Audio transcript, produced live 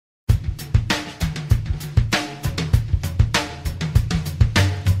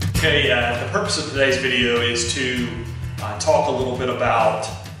Okay, the purpose of today's video is to talk a little bit about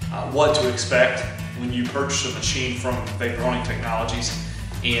what to expect when you purchase a machine from Vapor Technologies,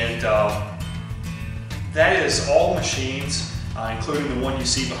 and that is all machines, including the one you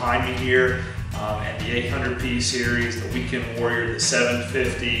see behind me here, and the 800P series, the Weekend Warrior, the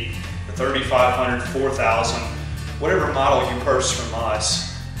 750, the 3500, 4000, whatever model you purchase from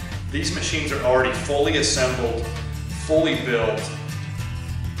us. These machines are already fully assembled, fully built,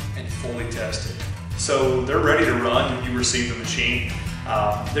 and fully tested. So they're ready to run when you receive the machine.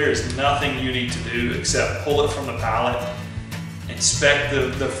 There is nothing you need to do except pull it from the pallet, inspect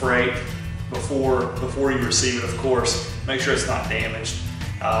the freight before you receive it, of course. Make sure it's not damaged.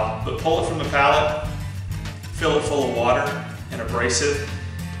 But pull it from the pallet, fill it full of water and abrasive,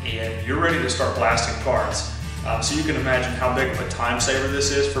 and you're ready to start blasting parts. So you can imagine how big of a time saver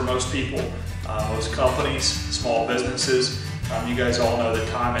this is for most people, most companies, small businesses. You guys all know that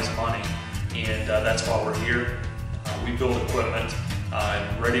time is money, and that's why we're here. We build equipment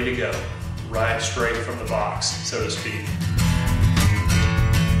ready to go, right straight from the box, so to speak.